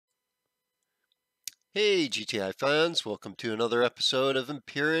Hey GTI fans, welcome to another episode of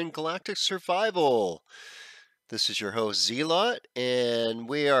Empyrion Galactic Survival. This is your host Zelot, and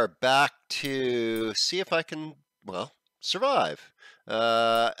we are back to see if I can, survive.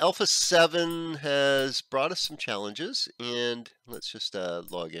 Alpha 7 has brought us some challenges, and let's just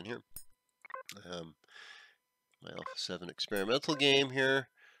log in here. My Alpha 7 experimental game here.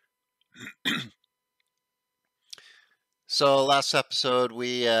 So last episode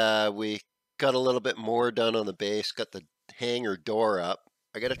we got a little bit more done on the base, got the hangar door up.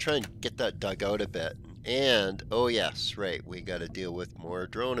 I got to try and get that dug out a bit. And, oh yes, right, we got to deal with more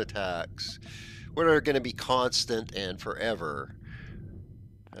drone attacks. What are going to be constant and forever.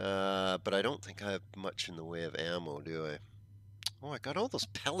 But I don't think I have much in the way of ammo, do I? Oh, I got all those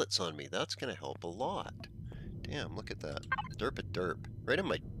pellets on me. That's going to help a lot. Damn, look at that. Derp it derp. Right in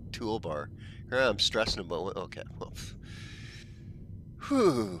my toolbar. Here I'm stressing about, okay, well.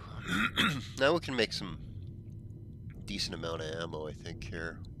 Whew. Now we can make some decent amount of ammo, I think,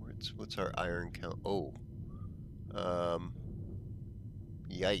 here. What's our iron count? Oh.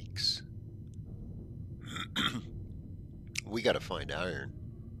 Yikes. We gotta find iron.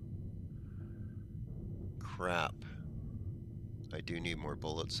 Crap. I do need more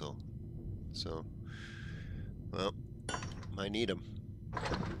bullets, though. So, well, might need them.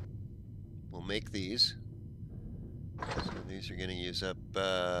 We'll make these. So these are going to use up,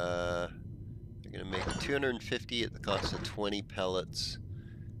 they're going to make 250 at the cost of 20 pellets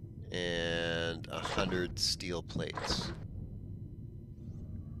and 100 steel plates.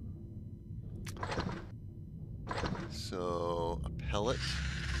 So a pellet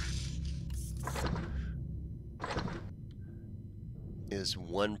is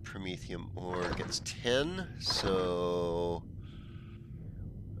 1 promethium ore, gets 10, so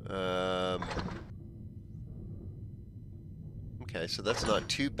okay, so that's not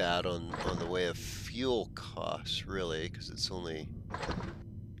too bad on the way of fuel costs, really, because it's only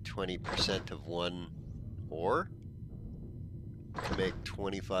 20% of 1 ore to make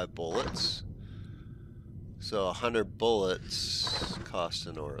 25 bullets. So 100 bullets cost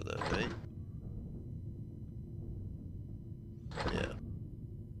an ore then, right? Yeah.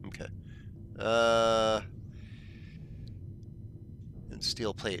 Okay. And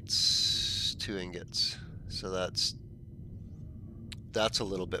steel plates, 2 ingots. So that's a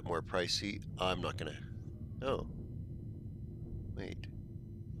little bit more pricey. I'm not gonna. Oh, wait.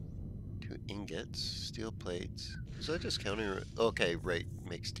 2 ingots, steel plates. Was I just counting? Okay, right.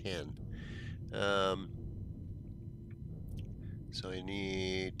 Makes 10. So I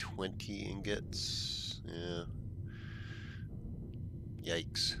need 20 ingots. Yeah.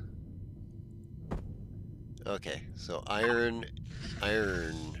 Yikes. Okay, so iron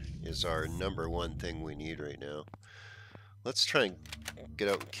is our #1 thing we need right now. Let's try and get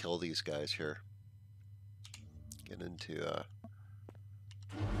out and kill these guys here. Get into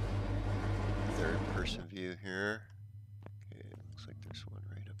third-person view here. Okay, looks like there's one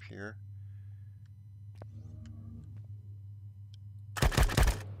right up here.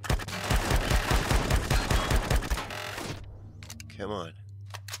 Come on.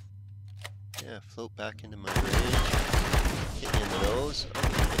 Yeah, float back into my range. Hit you in the nose. I'll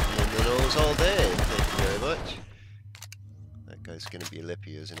be hitting you in the nose all day. Thank you very much. That guy's gonna be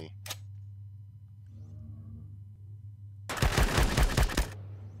lippy, isn't he?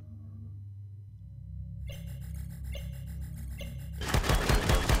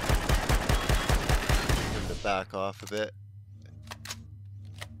 Him to back off a bit.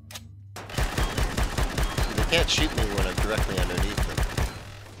 So they can't shoot me when I'm directly underneath them.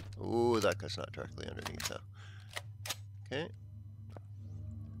 Ooh, that guy's not directly underneath though. Okay.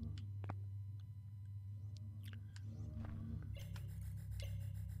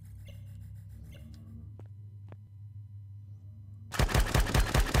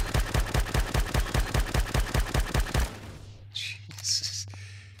 Jesus.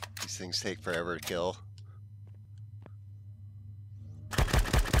 These things take forever to kill.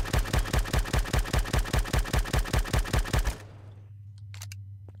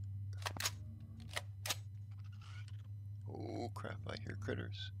 Oh crap, I hear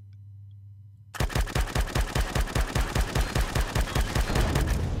critters.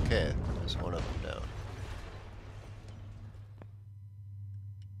 Okay, there's one of them down.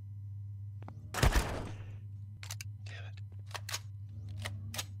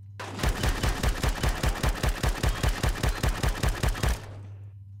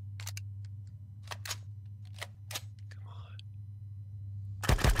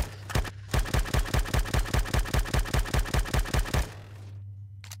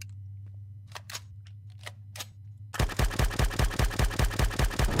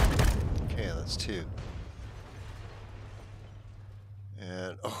 That's 2.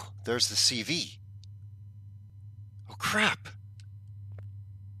 There's the CV. Oh, crap.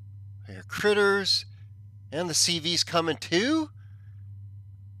 There are critters, and the CV's coming too?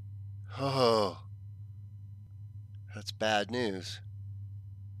 Oh, that's bad news.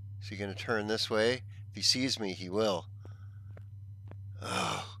 Is he going to turn this way? If he sees me, he will.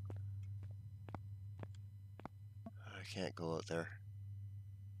 Oh. I can't go out there.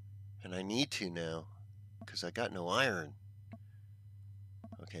 And I need to now, because I got no iron.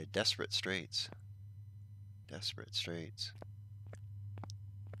 Okay, desperate straits. Desperate straits.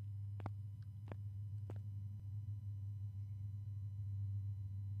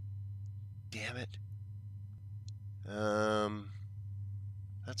 Damn it.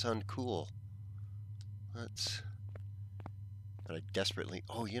 That's uncool. But I desperately...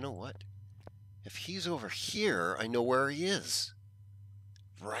 Oh, you know what? If he's over here, I know where he is.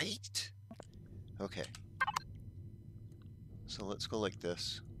 Right? Okay. So let's go like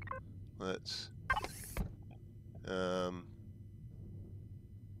this. Let's...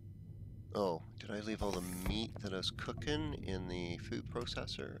 Oh, did I leave all the meat that I was cooking in the food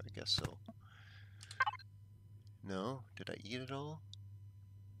processor? I guess so. No? Did I eat it all?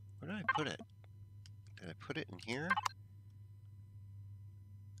 Where did I put it? Did I put it in here?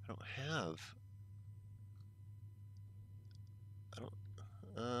 I don't have...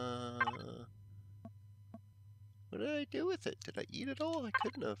 What did I do with it? Did I eat it all? I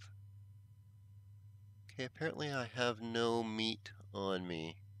couldn't have. Okay, apparently I have no meat on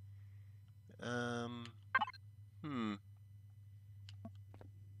me. Did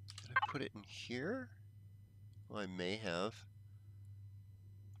I put it in here? Well, I may have.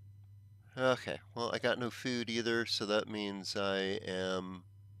 Okay, well, I got no food either, so that means I am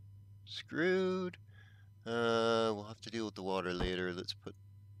screwed. We'll have to deal with the water later. Let's put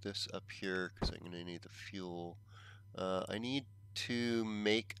this up here because I'm going to need the fuel. I need to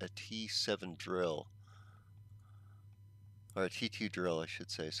make a T7 drill. Or a T2 drill, I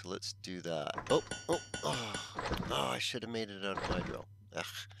should say. So let's do that. Oh, I should have made it out of my drill. Ugh.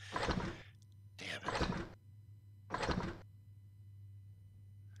 Damn it.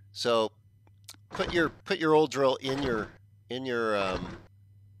 So put your old drill in your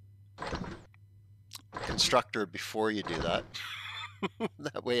constructor before you do that.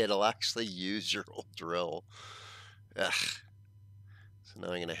 That way it'll actually use your old drill. Ugh. So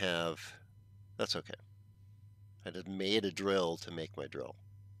now I'm gonna have... That's okay. I just made a drill to make my drill.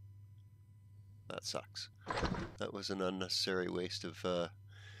 That sucks. That was an unnecessary waste of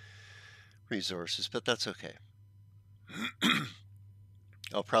resources, but that's okay.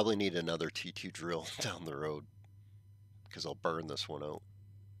 I'll probably need another T2 drill down the road because I'll burn this one out.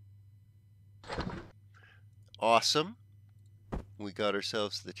 Awesome. We got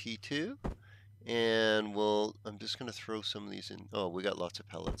ourselves the T2, and I'm just going to throw some of these in. Oh, we got lots of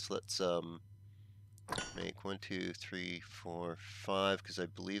pellets. Let's make 1, 2, 3, 4, 5, because I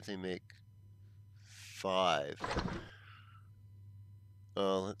believe they make 5.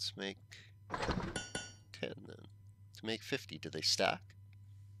 Let's make 10 then. To make 50, do they stack?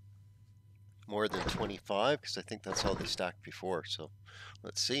 More than 25? Because I think that's all they stacked before, so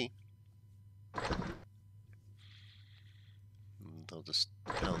let's see. They'll just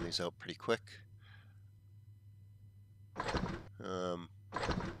pound these out pretty quick.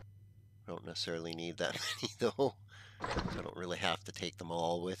 Don't necessarily need that many though, so I don't really have to take them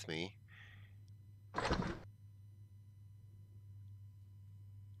all with me.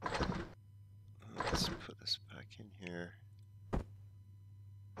 Let's put this back in here.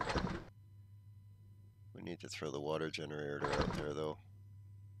 We need to throw the water generator out there though.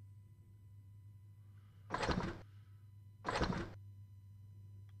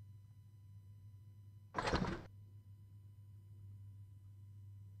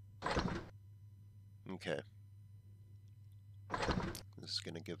 Okay. This is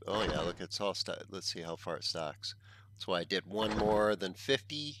going to give... Oh yeah, look, it's all stacked. Let's see how far it stacks. That's why I did one more than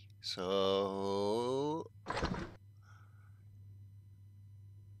 50. So...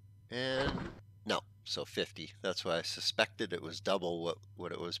 And... No, so 50. That's why I suspected it was double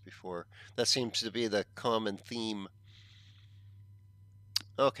what it was before. That seems to be the common theme.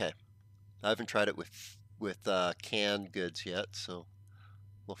 Okay. I haven't tried it with canned goods yet, so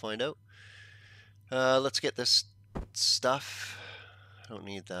we'll find out. Let's get this stuff. I don't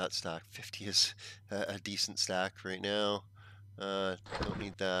need that stack. 50 is a decent stack right now. Don't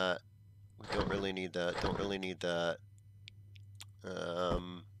need that. We don't really need that. Don't really need that.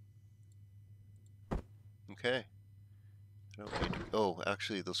 Okay. I don't need to, oh,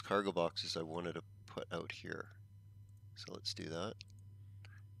 actually those cargo boxes I wanted to put out here. So let's do that.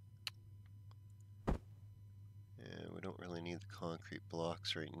 And we don't really I need the concrete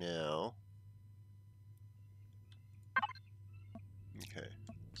blocks right now. Okay,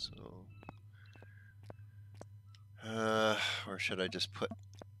 so... or should I just put...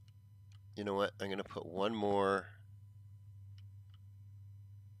 You know what? I'm going to put one more...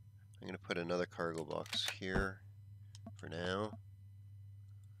 I'm going to put another cargo box here for now.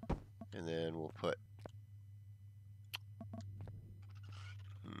 And then we'll put...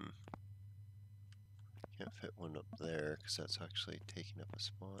 Can't fit one up there because that's actually taking up a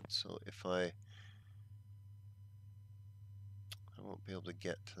spot. So if I won't be able to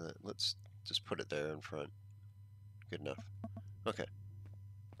get to that. Let's just put it there in front. Good enough. Okay.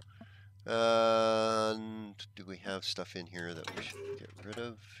 And do we have stuff in here that we should get rid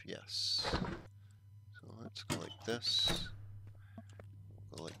of? Yes. So let's go like this.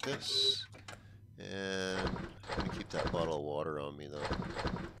 We'll go like this. And I'm going to keep that bottle of water on me though.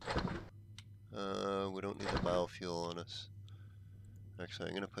 We don't need the biofuel on us. Actually,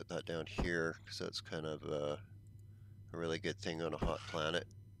 I'm going to put that down here because that's kind of a really good thing on a hot planet.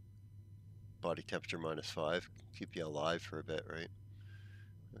 Body temperature -5. Keep you alive for a bit, right?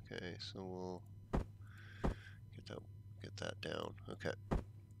 Okay, so we'll get that down. Okay.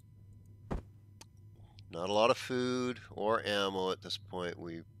 Not a lot of food or ammo at this point.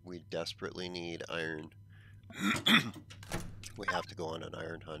 We desperately need iron. We have to go on an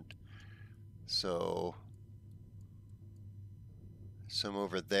iron hunt. So some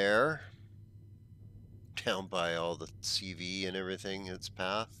over there, down by all the CV and everything, its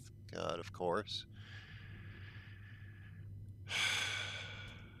path. God, of course.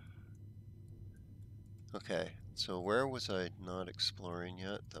 Okay, so where was I not exploring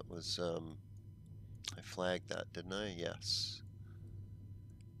yet? That was, I flagged that, didn't I? Yes.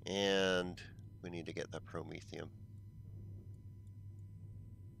 And we need to get that promethium.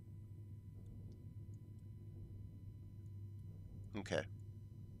 Okay.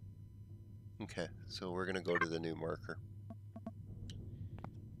 Okay, so we're gonna go to the new marker.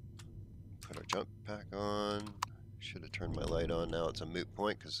 Put our jump pack on. Should have turned my light on. Now it's a moot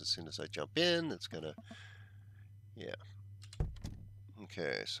point because as soon as I jump in, it's gonna, yeah.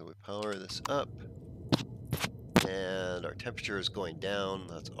 Okay, so we power this up. And our temperature is going down.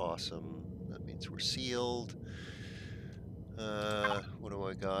 That's awesome. That means we're sealed. What do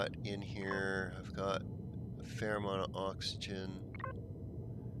I got in here? I've got a fair amount of oxygen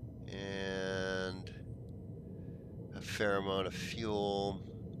and a fair amount of fuel.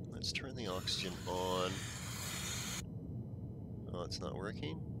 Let's turn the oxygen on. Oh, it's not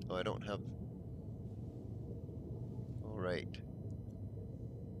working? Oh, I don't have... All right.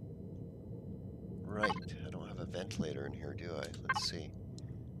 Right, I don't have a ventilator in here, do I? Let's see.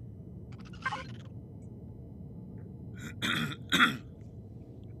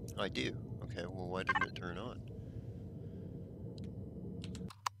 I do. Okay, well, why didn't it turn on?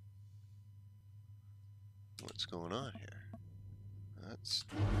 What's going on here? That's...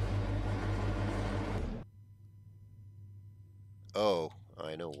 Oh,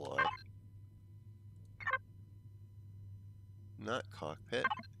 I know why. Not cockpit.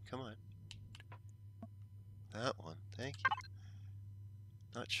 Come on. That one. Thank you.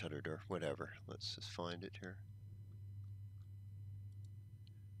 Not shutter door. Whatever. Let's just find it here.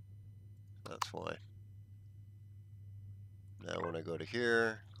 That's why. Now when I go to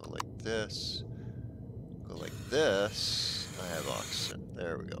here, go like this, go like this, I have oxygen.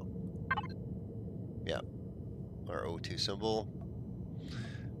 There we go. Yeah. Our O2 symbol.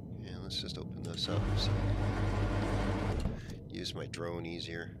 And let's just open this up so I can use my drone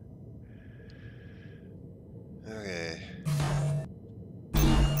easier. Okay.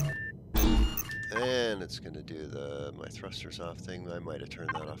 And it's going to do my thrusters off thing. I might have turned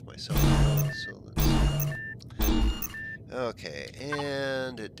that off myself. So let's... Okay,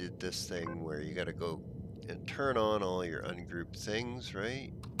 and it did this thing where you got to go and turn on all your ungrouped things,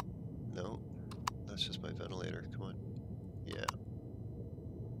 right? No, that's just my ventilator. Come on. Yeah.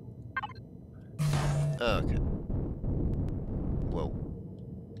 Okay. Whoa.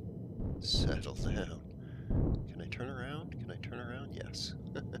 Settle down. Can I turn around? Can I turn around? Yes.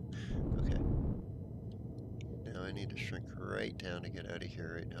 Okay. Now I need to shrink right down to get out of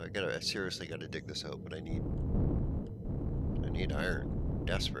here right now. I seriously gotta dig this out, but I need iron.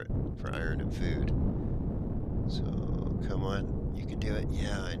 Desperate for iron and food. So come on, you can do it.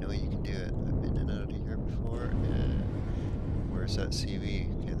 Yeah, I know you can do it. I've been in and out of here before. And where's that CV?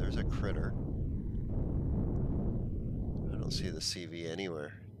 Okay, there's a critter. I don't see the CV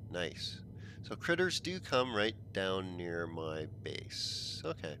anywhere. Nice. So critters do come right down near my base.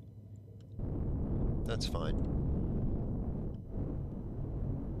 Okay. That's fine.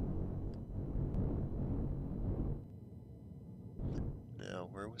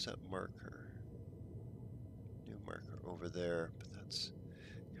 was that marker? New marker over there, but that's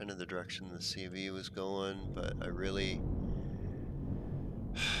kind of the direction the CV was going, but I really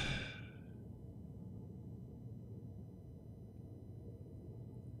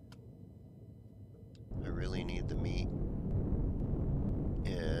need the meat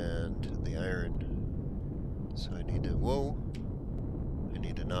and the iron. So I need to, whoa, I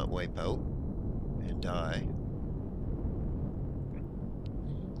need to not wipe out and die.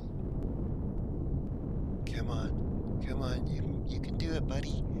 Come on, you can do it,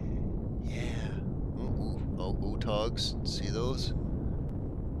 buddy. Yeah. Oh, togs. See those?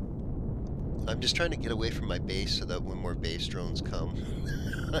 I'm just trying to get away from my base so that when more base drones come,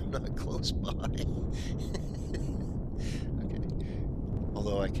 I'm not close by. Okay.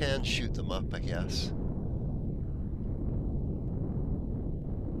 Although I can shoot them up, I guess.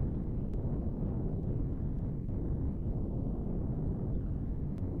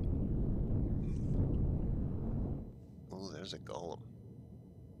 Oh, there's a golem.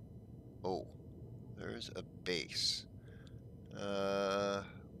 Oh, there's a base.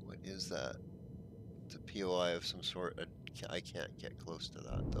 What is that? It's a POI of some sort. I can't get close to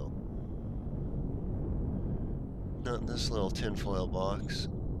that, though. Not in this little tinfoil box.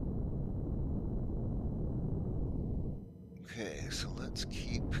 Okay, so let's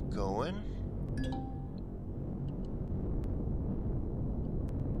keep going.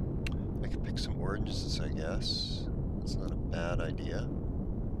 I could pick some oranges, I guess. That's not a bad idea.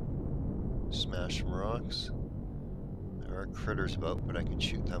 Smash some rocks. There are critters about, but I can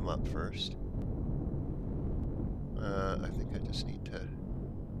shoot them up first. I think I just need to...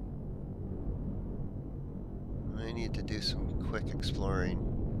 I need to do some quick exploring.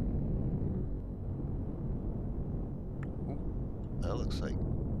 Ooh, that looks like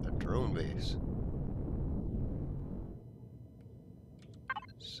a drone base.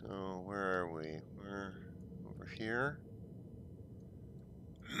 So, where are we? We're over here.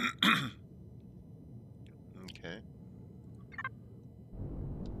 Okay.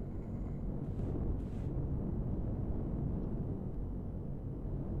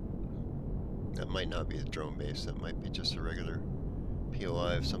 That might not be the drone base, that might be just a regular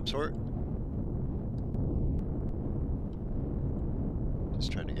POI of some sort.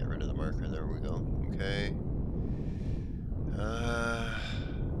 Just trying to get rid of the marker, there we go. Okay.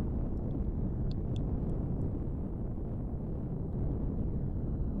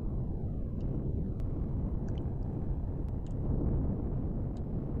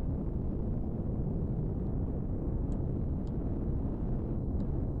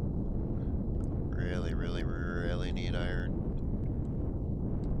 Really need iron.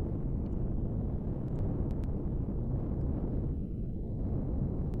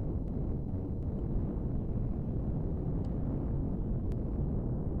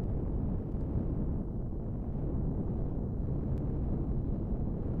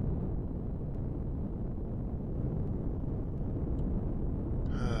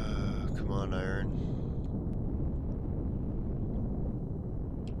 Come on, iron.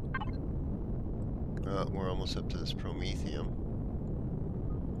 We're almost up to this promethium.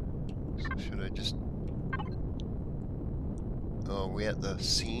 So should I just... Oh, we at the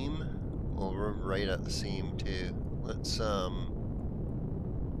seam? Well, we're right at the seam too. Let's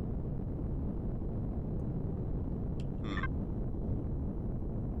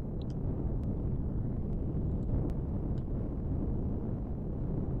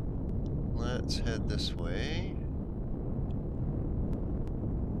Let's head this way.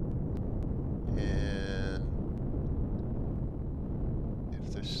 And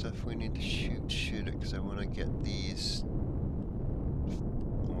if there's stuff we need to shoot it, because I want to get these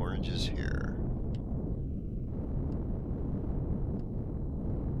oranges here.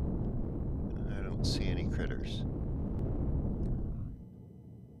 I don't see any critters.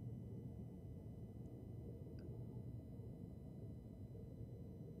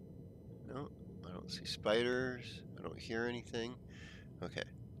 No, I don't see spiders. I don't hear anything. Okay,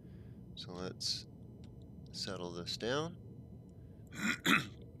 so let's settle this down.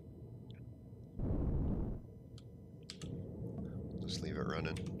 Just leave it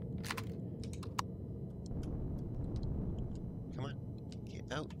running. Come on, get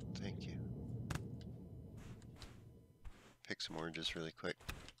out. Thank you. Pick some oranges really quick.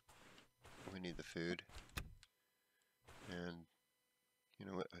 We need the food. And you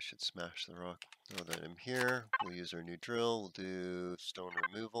know what? I should smash the rock. Now that I'm here, we'll use our new drill. We'll do stone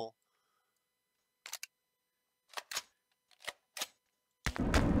removal.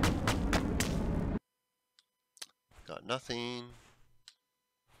 Got nothing.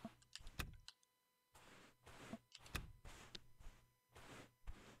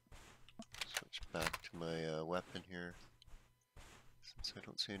 weapon here. Since I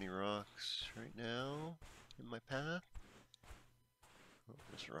don't see any rocks right now in my path. Oh,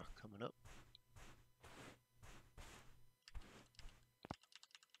 there's a rock coming up.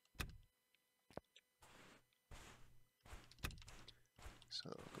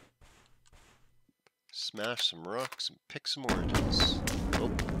 So, smash some rocks and pick some oranges.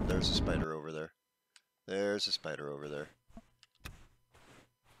 Oh, there's a spider over there. There's a spider over there.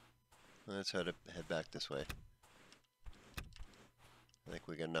 Let's head back this way. I think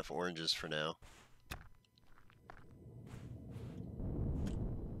we got enough oranges for now.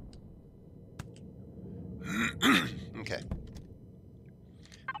 Okay.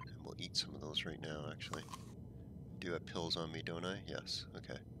 And we'll eat some of those right now, actually. Do have pills on me, don't I? Yes.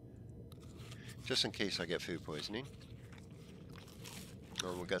 Okay. Just in case I get food poisoning.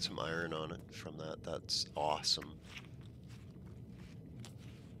 Oh, we got some iron on it from that. That's awesome.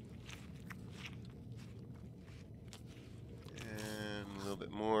 And a little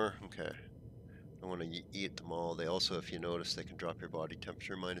bit more. Okay. I want to eat them all. They also, if you notice, they can drop your body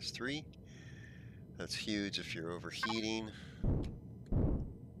temperature -3. That's huge if you're overheating.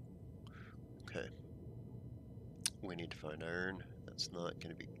 Okay. We need to find iron. That's not going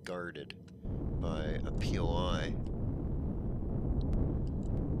to be guarded by a POI.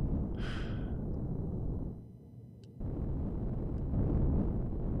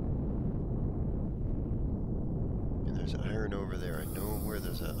 And there's iron over there. I know where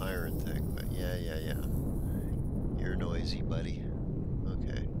there's an iron thing, but yeah. You're noisy, buddy.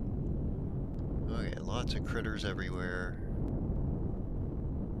 Okay. Okay, lots of critters everywhere.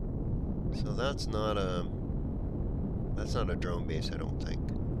 So that's not a drone base, I don't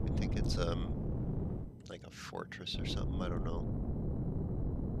think. I think it's like a fortress or something, I don't know.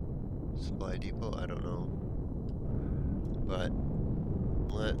 Supply depot, I don't know. But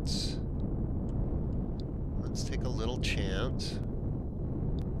let's take a little chance.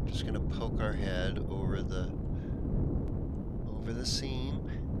 Just gonna poke our head over the seam.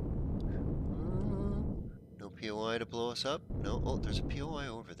 No POI to blow us up? No. Oh, there's a POI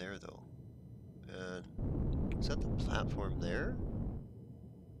over there though. And is that the platform there?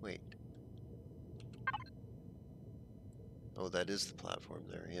 Wait. Oh, that is the platform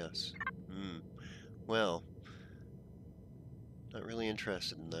there, yes. Well, not really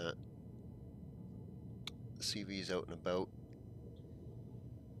interested in that. The CV's out and about.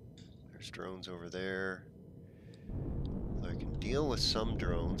 There's drones over there. I can deal with some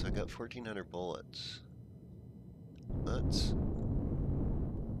drones. I got 1,400 bullets.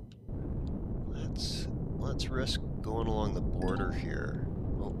 Let's risk going along the border here.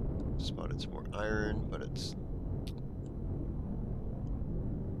 Oh, spotted some more iron, but it's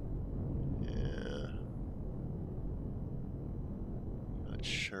not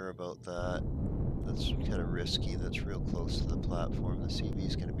sure about that. That's kind of risky. That's real close to the platform. The CV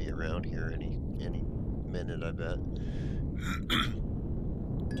is going to be around here any minute, I bet.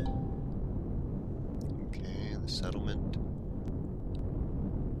 Okay, the settlement.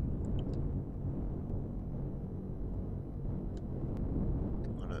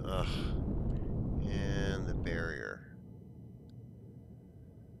 And the barrier.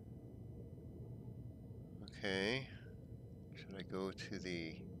 Okay. Should I go to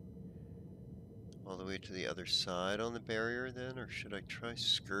all the way to the other side on the barrier then, or should I try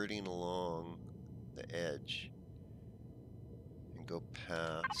skirting along the edge and go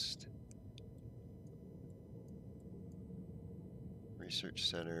past? Research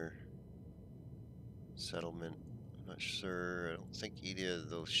center, settlement. I'm not sure. I don't think either of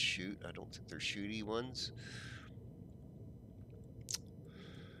those shoot. I don't think they're shooty ones.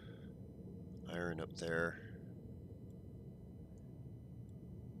 Iron up there.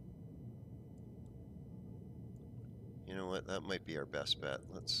 You know what? That might be our best bet.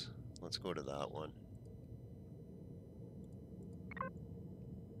 Let's go to that one.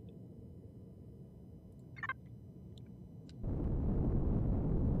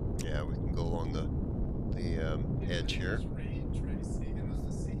 Yeah, we can go along the edge here.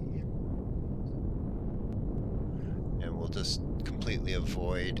 And we'll just completely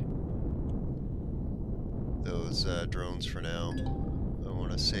avoid those drones for now. I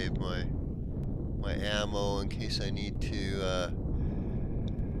want to save my ammo in case I need to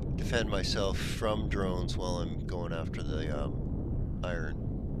defend myself from drones while I'm going after the iron.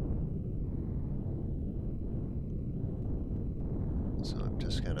 So I'm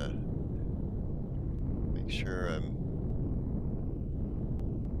just gonna make sure I'm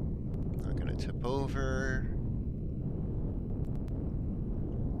not gonna tip over.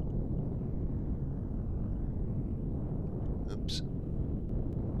 Oops.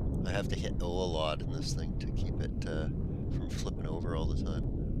 I have to hit O a lot in this thing to keep it from flipping over all the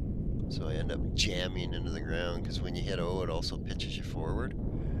time. So I end up jamming into the ground, because when you hit O, it also pitches you forward.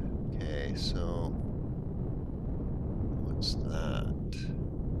 Okay, so what's that?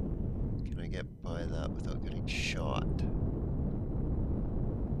 Can I get by that without getting shot?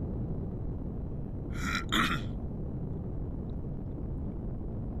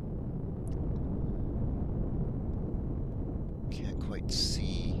 Can't quite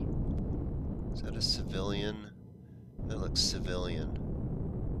see. Is that a civilian? That looks civilian.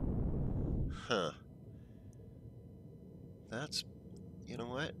 Huh. That's... You know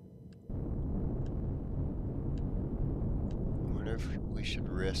what? I wonder if we should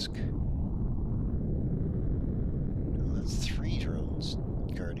risk... No, that's 3 drones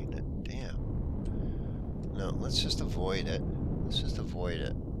guarding it. Damn. No, let's just avoid it. Let's just avoid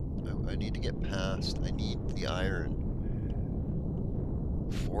it. I need to get past. I need the iron.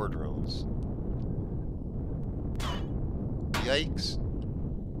 4 drones. Yikes.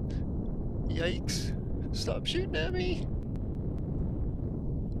 Yikes. Stop shooting at me.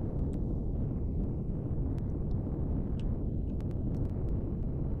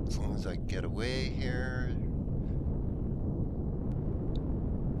 As long as I get away here.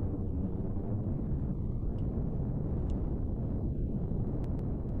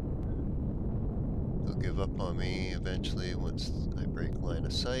 They'll give up on me eventually once I break line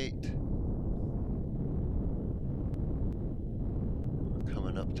of sight. We're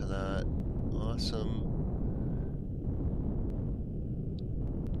coming up to that. Awesome.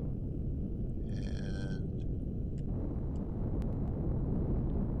 And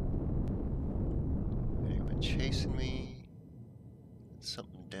anyone chasing me?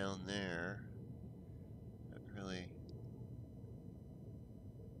 Something down there. Not really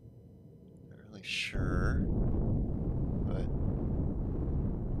sure, but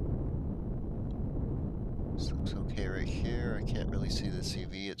this looks okay right here. I can't really see the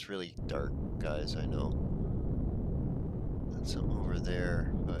CV. It's really dark, guys, I know. That's something over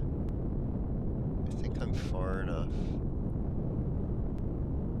there, but I think I'm far enough.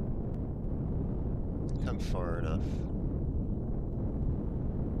 I think I'm far enough.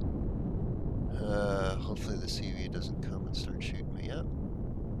 Hopefully the CV doesn't come and start shooting me up.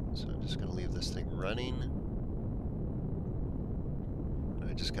 So I'm just going to leave this thing running.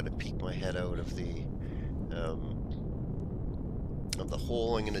 I just got to peek my head out of the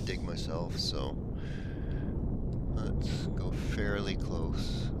hole I'm going to dig myself. So let's go fairly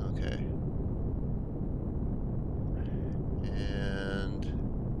close. Okay. And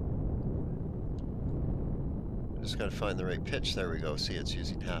I just got to find the right pitch. There we go. See, it's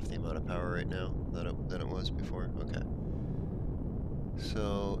using half the amount of power right now than it was before. Okay.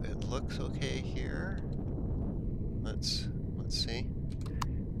 So it looks okay here. Let's see.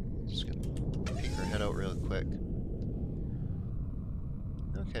 Just gonna peek our head out real quick.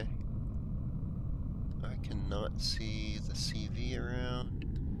 Okay. I cannot see the CV around.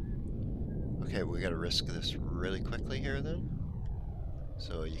 Okay, we gotta risk this really quickly here then.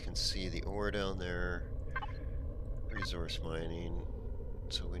 So you can see the ore down there. Resource mining.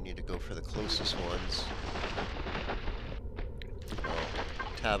 So we need to go for the closest ones.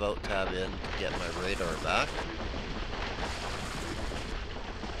 Tab out, tab in to get my radar back.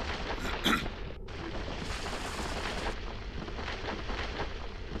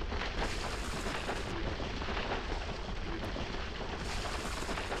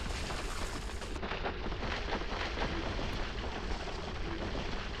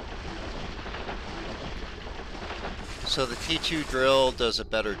 So the T2 drill does a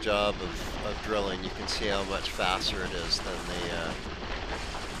better job of drilling. You can see how much faster it is than the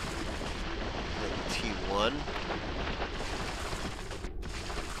T1.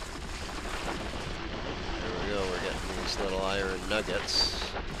 There we go, we're getting these little iron nuggets.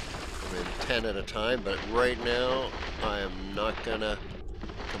 I mean 10 at a time, but right now I am not gonna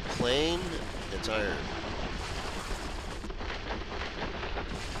complain. It's iron.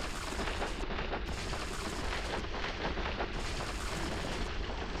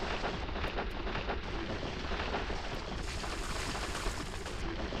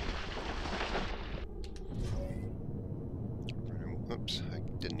 Oops, I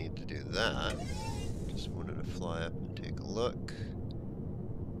didn't need to do that. Just wanted to fly up and take a look.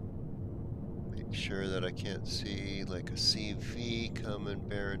 Make sure that I can't see like a CV coming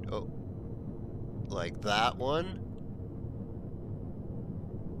bearing. Oh, like that one.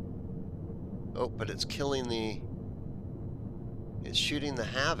 Oh, but it's killing the. It's shooting the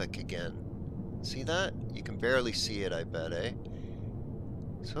havoc again. See that? You can barely see it, I bet, eh?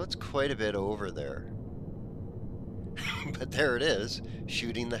 So it's quite a bit over there. But there it is,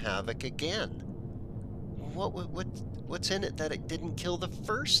 shooting the havoc again. What's in it that it didn't kill the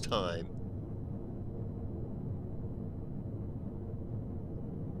first time?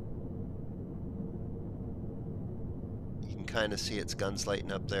 You can kind of see its guns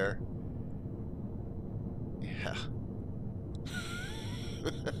lighting up there. Yeah.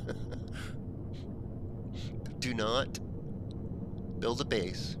 Do not build a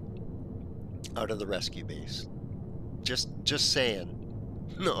base out of the rescue base. Just saying.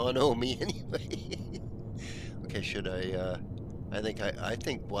 No, no, me anyway. Okay, should I I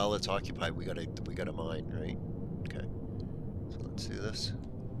think while it's occupied we gotta mine, right? Okay. So let's do this.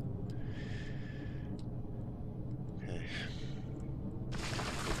 Okay.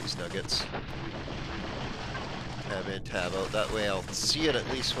 Get these nuggets. Tab in, tab out. That way I'll see it at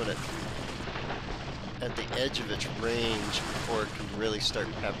least when it at the edge of its range before it can really start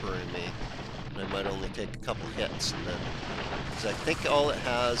peppering me. And I might only take a couple hits and then, because I think all it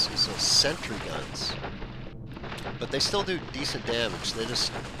has is those sentry guns, but they still do decent damage.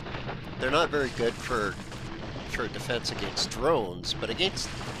 They're not very good for defense against drones, but against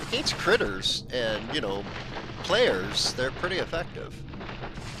critters and, you know, players, they're pretty effective.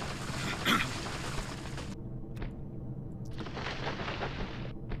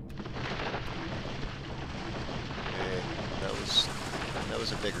 That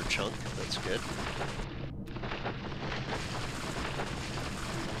was a bigger chunk. That's good.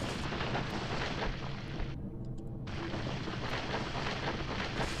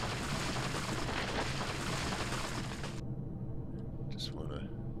 Just want to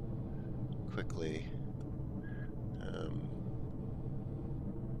quickly. How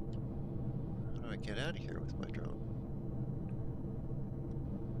do I get out of here with my drone?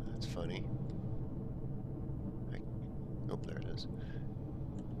 That's funny. Oh, there it is.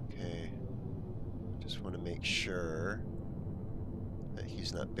 Okay, just want to make sure that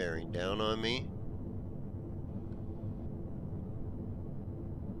he's not bearing down on me.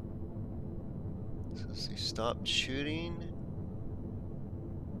 So has he stopped shooting?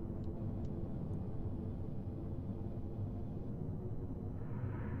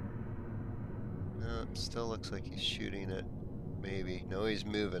 No, it still looks like he's shooting it. Maybe. No, he's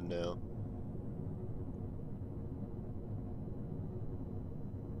moving now.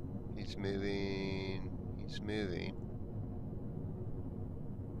 He's moving. He's moving.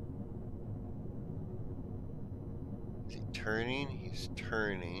 Is he turning? He's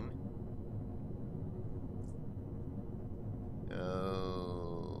turning.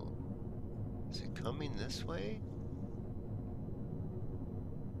 Oh. Is he coming this way?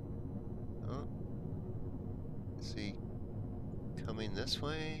 Oh. Is he coming this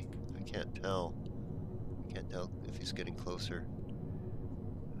way? I can't tell. I can't tell if he's getting closer.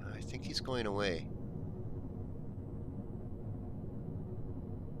 I think he's going away.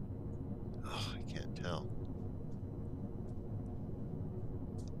 Oh, I can't tell.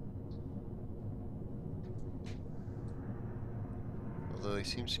 Although he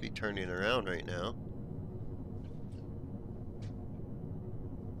seems to be turning around right now.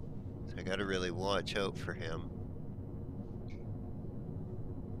 So I gotta really watch out for him.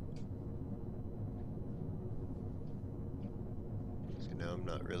 I'm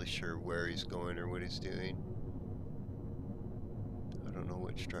not really sure where he's going or what he's doing. I don't know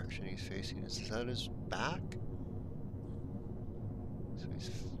which direction he's facing. Is that his back? So he's...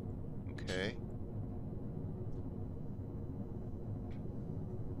 okay.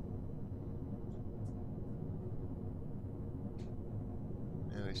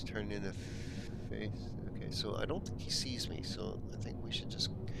 Now he's turning the face. Okay, so I don't think he sees me, so I think we should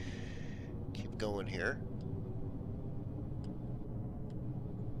just keep going here.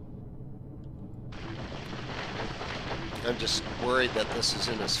 I'm just worried that this is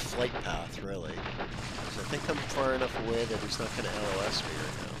in his flight path, really. So I think I'm far enough away that he's not going to LOS me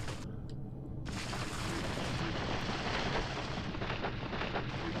right now.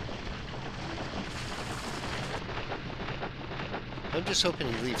 I'm just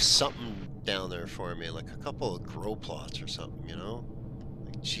hoping he leaves something down there for me, like a couple of grow plots or something, you know?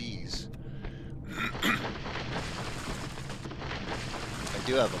 Like, jeez. I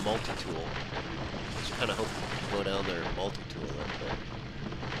do have a multi-tool. I was kind of hoping to go down there and multi-tool it, but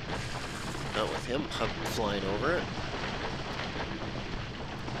not with him flying over it.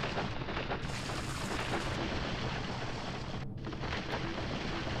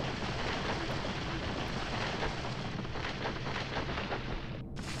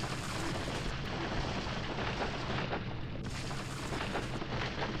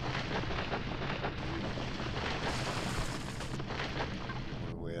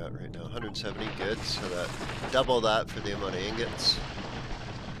 at right now? 170, good. So that double that for the amount of ingots.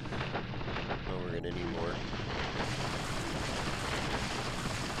 Oh, we're gonna need more.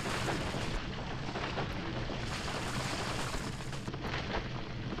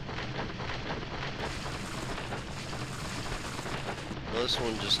 Well, this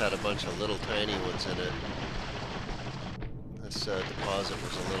one just had a bunch of little tiny ones in it. This deposit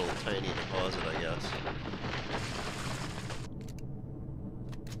was a little tiny deposit, I guess.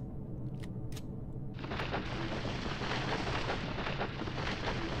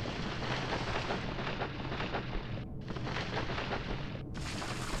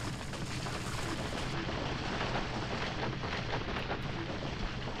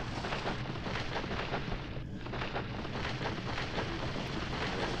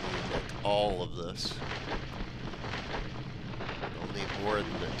 All of this. I'll need more than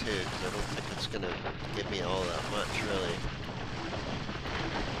it too, because I don't think it's going to give me all that much, really.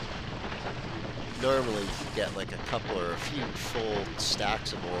 Normally you can get like a couple or a few full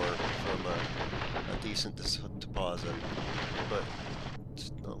stacks of ore from a decent deposit, but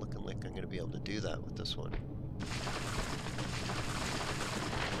it's not looking like I'm going to be able to do that with this one.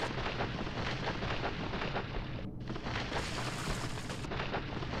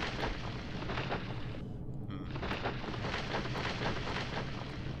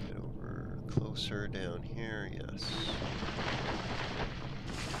 Closer down here, yes.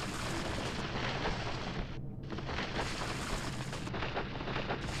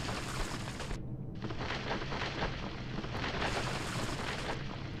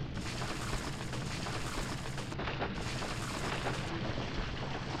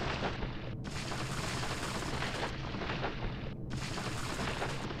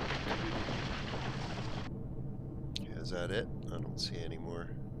 Is that it? I don't see any more.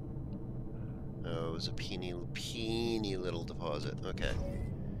 Oh, it was a peeny little deposit. Okay.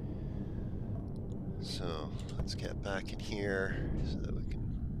 So, let's get back in here so that we can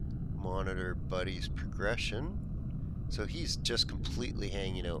monitor Buddy's progression. So he's just completely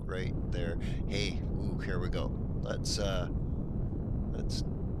hanging out right there. Hey, ooh, here we go. Let's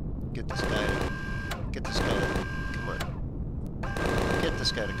get this guy to, come on. Get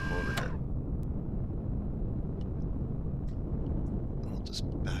this guy to come over here. I'll just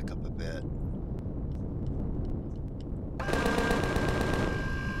back up a bit.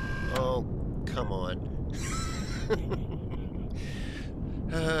 Oh, come on.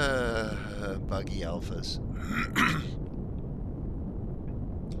 Buggy alphas.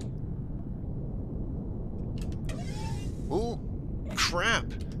 Ooh, crap.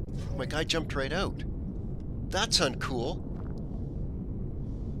 My guy jumped right out. That's uncool.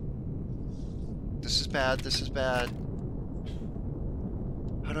 This is bad, this is bad.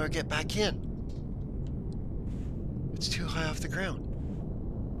 How do I get back in? It's too high off the ground.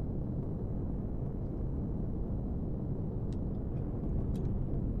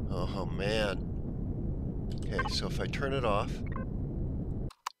 Oh man. Okay, so if I turn it off,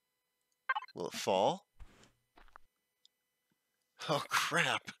 will it fall? Oh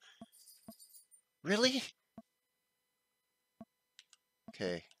crap. Really?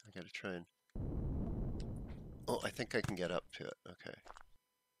 Okay, I gotta try and... Oh, I think I can get up to it. Okay.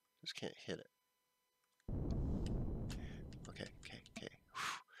 Just can't hit it. Okay.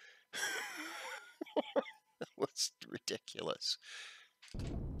 That was ridiculous.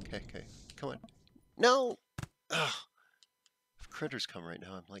 Okay, come on. No! Ugh. If critters come right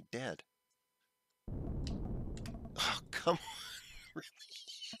now, I'm like dead. Oh, come on.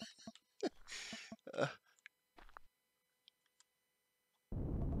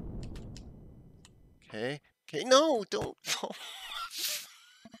 Really? Okay, no, don't fall.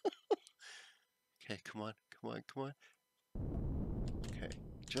 Okay, come on. Okay,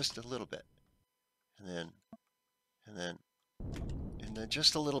 just a little bit. And then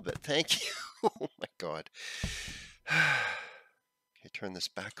just a little bit. Thank you. Oh my god. Okay, turn this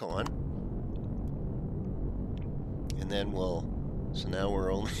back on. And then so now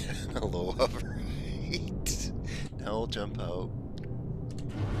we're only at a low hover rate. Now I'll jump out.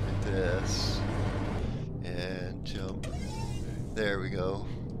 Like this. And jump. There we go.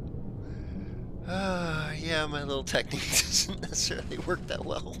 Yeah, my little technique doesn't necessarily work that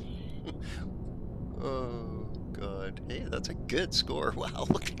well. Oh god. Hey, that's a good score. Wow,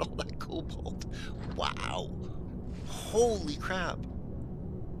 look at all that cobalt. Wow. Holy crap.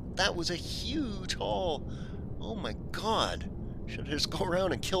 That was a huge haul. Oh my god. Should I just go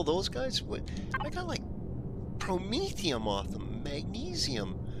around and kill those guys? What? I got like promethium off them,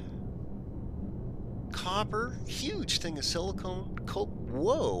 magnesium, copper, huge thing of silicone,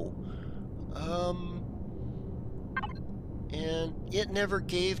 whoa. And it never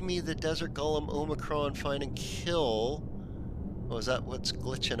gave me the Desert Golem Omicron find and kill. Oh, is that what's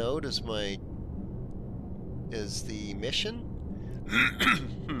glitching out is the mission?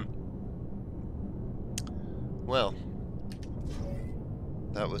 Well,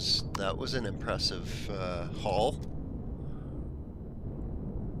 that was an impressive haul.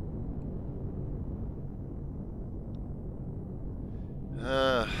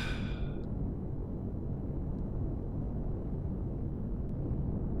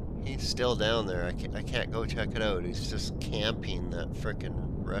 He's still down there. I can't go check it out. He's just camping that frickin'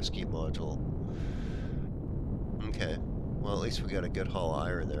 rescue module. Okay. Well, at least we got a good haul of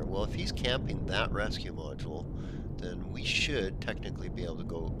iron there. Well, if he's camping that rescue module, then we should technically be able to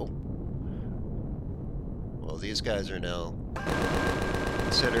go... Oh! Well, these guys are now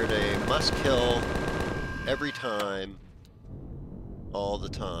considered a must-kill every time, all the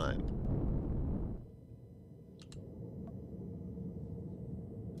time.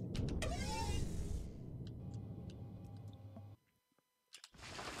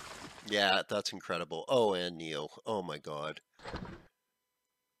 Yeah, that's incredible. Oh, and Neo. Oh my god.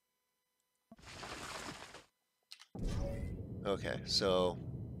 Okay, so...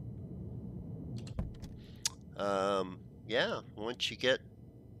 yeah, once you get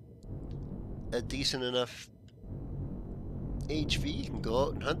a decent enough HV, you can go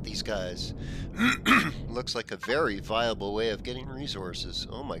out and hunt these guys. Looks like a very viable way of getting resources.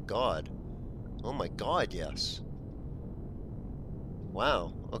 Oh my god. Oh my god, yes.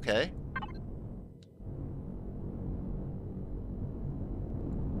 Wow, okay.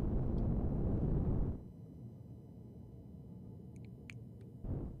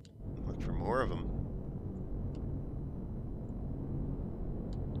 Look for more of them.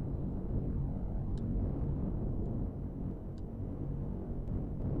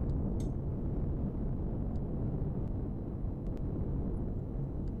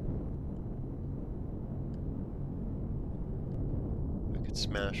 I could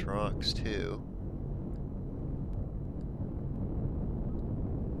smash rocks too.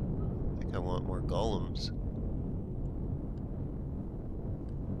 I think I want more golems.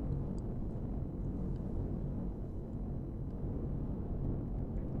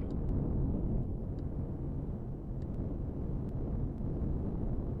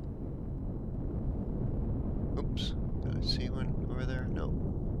 Oops, did I see one over there? No.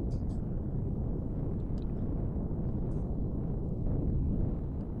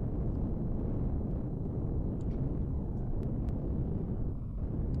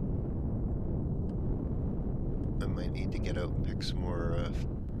 I might need to get out and pick some more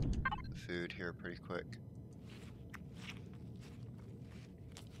food here pretty quick.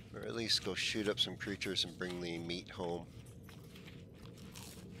 Or at least go shoot up some creatures and bring the meat home.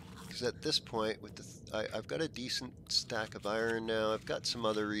 Because at this point, with I've got a decent stack of iron now. I've got some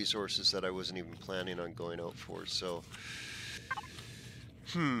other resources that I wasn't even planning on going out for, so...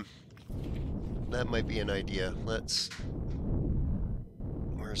 that might be an idea. Let's...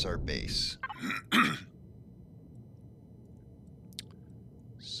 Where's our base?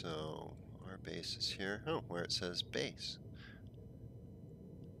 So, our base is here. Oh, where it says base.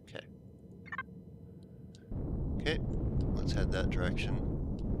 Okay. Okay, let's head that direction.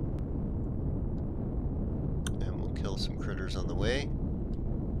 And we'll kill some critters on the way.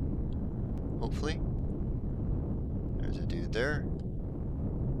 Hopefully. There's a dude there.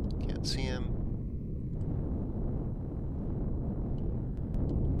 Can't see him.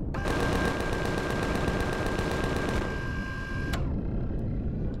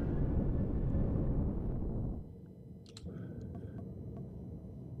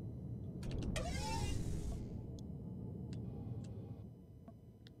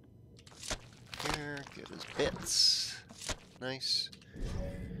 Here, get his bits. Nice.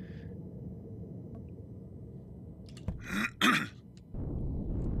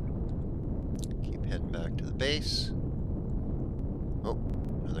 Keep heading back to the base. Oh,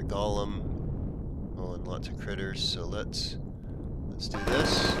 another golem. Oh, and lots of critters, so let's do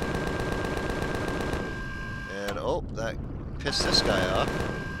this. And oh, that pissed this guy off.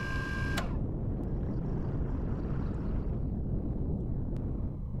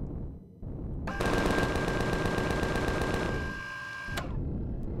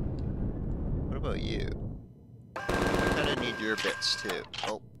 What about you? I kinda need your bits too.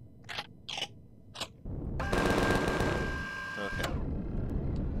 Oh. Okay.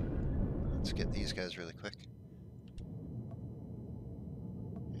 Let's get these guys really quick.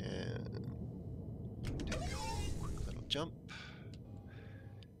 And do a quick little jump.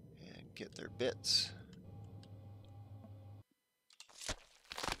 And get their bits.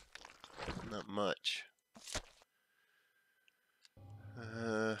 Not much.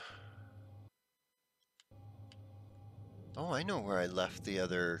 Oh, I know where I left the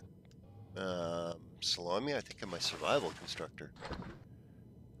other salami. I think in my survival constructor.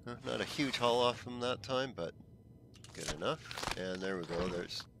 Not a huge haul off from that time, but good enough. And there we go.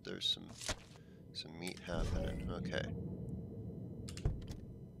 There's some meat happening. Okay.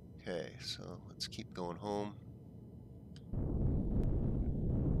 Okay, so let's keep going home.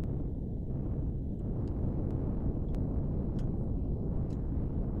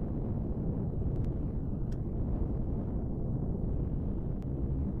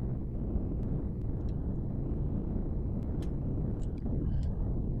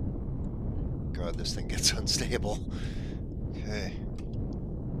 God, this thing gets unstable. Okay.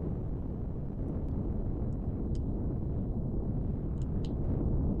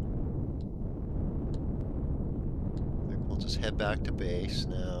 We'll just head back to base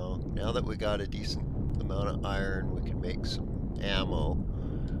now. Now that we got a decent amount of iron, we can make some ammo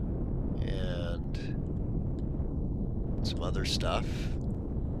and some other stuff.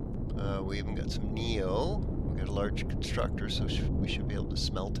 We even got some neo. We got a large constructor, so we should be able to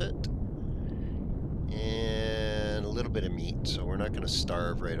smelt it. And a little bit of meat, so we're not going to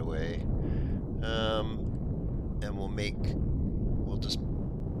starve right away. And we'll just,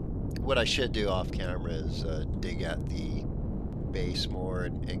 what I should do off camera is dig at the base more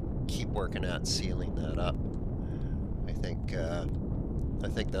and keep working at sealing that up. I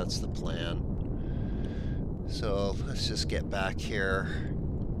think that's the plan. So let's just get back here.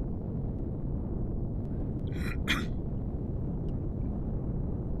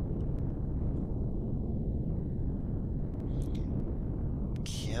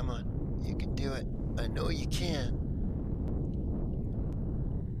 Come on, you can do it. I know you can.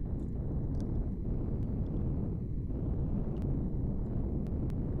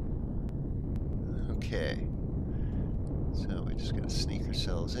 Okay. So we just gotta sneak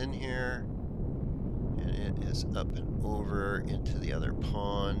ourselves in here. And it is up and over into the other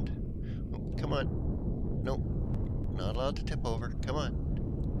pond. Oh, come on. Nope. Not allowed to tip over. Come on.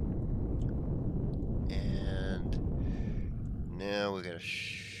 And now we gotta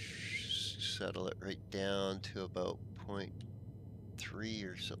settle it right down to about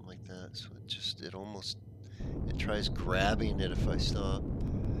 0.3 or something like that. So it tries grabbing it if I stop.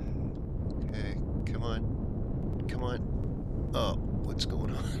 Okay, come on. Come on. Oh, what's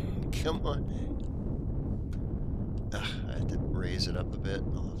going on? Come on. I had to raise it up a bit.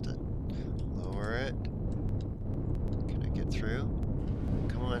 I'll have to lower it. Can I get through?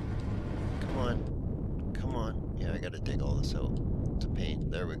 Come on. Come on. Come on. Yeah, I gotta dig all this out. It's a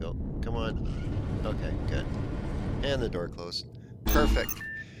pain. There we go. Come on. Okay, good. And the door closed. Perfect.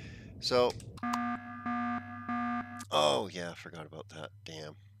 So, oh yeah, I forgot about that.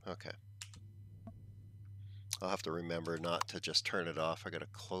 Damn. Okay. I'll have to remember not to just turn it off. I gotta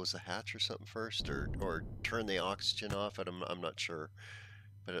close the hatch or something first, or turn the oxygen off. I'm not sure,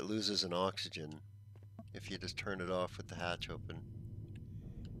 but it loses an oxygen if you just turn it off with the hatch open.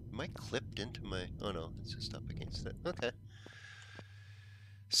 Am I clipped into my? Oh no, it's just up against it. Okay.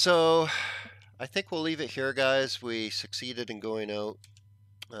 So I think we'll leave it here, guys. We succeeded in going out.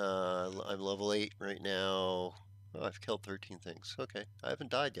 I'm level 8 right now. Oh, I've killed 13 things. Okay, I haven't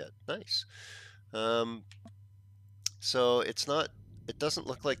died yet. Nice. So it doesn't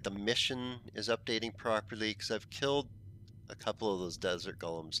look like the mission is updating properly because I've killed a couple of those desert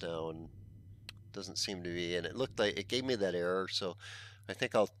golems now and it doesn't seem to be, and it looked like it gave me that error, so I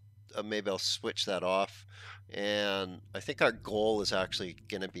think maybe I'll switch that off. And I think our goal is actually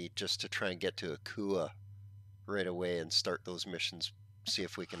going to be just to try and get to Akua right away and start those missions, see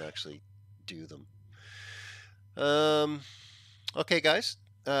if we can actually do them. Okay, guys,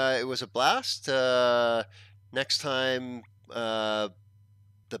 it was a blast. Next time, the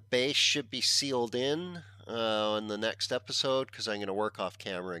base should be sealed in on the next episode because I'm going to work off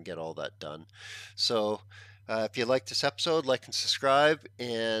camera and get all that done. So if you like this episode, like and subscribe.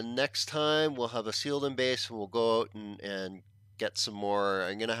 And next time we'll have a sealed in base and we'll go out and get some more.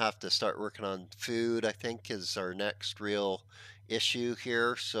 I'm going to have to start working on food, I think, is our next real issue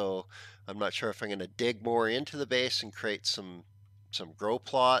here. So I'm not sure if I'm going to dig more into the base and create some grow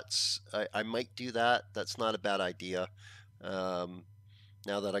plots. I might do that. That's not a bad idea.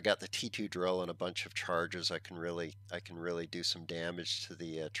 Now that I got the T2 drill and a bunch of charges, I can really do some damage to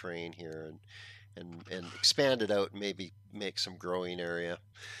the terrain here and expand it out and maybe make some growing area.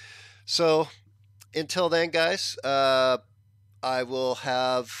 So until then, guys, I will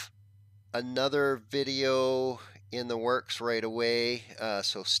have another video in the works right away.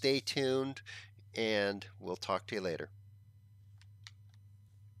 So stay tuned and we'll talk to you later.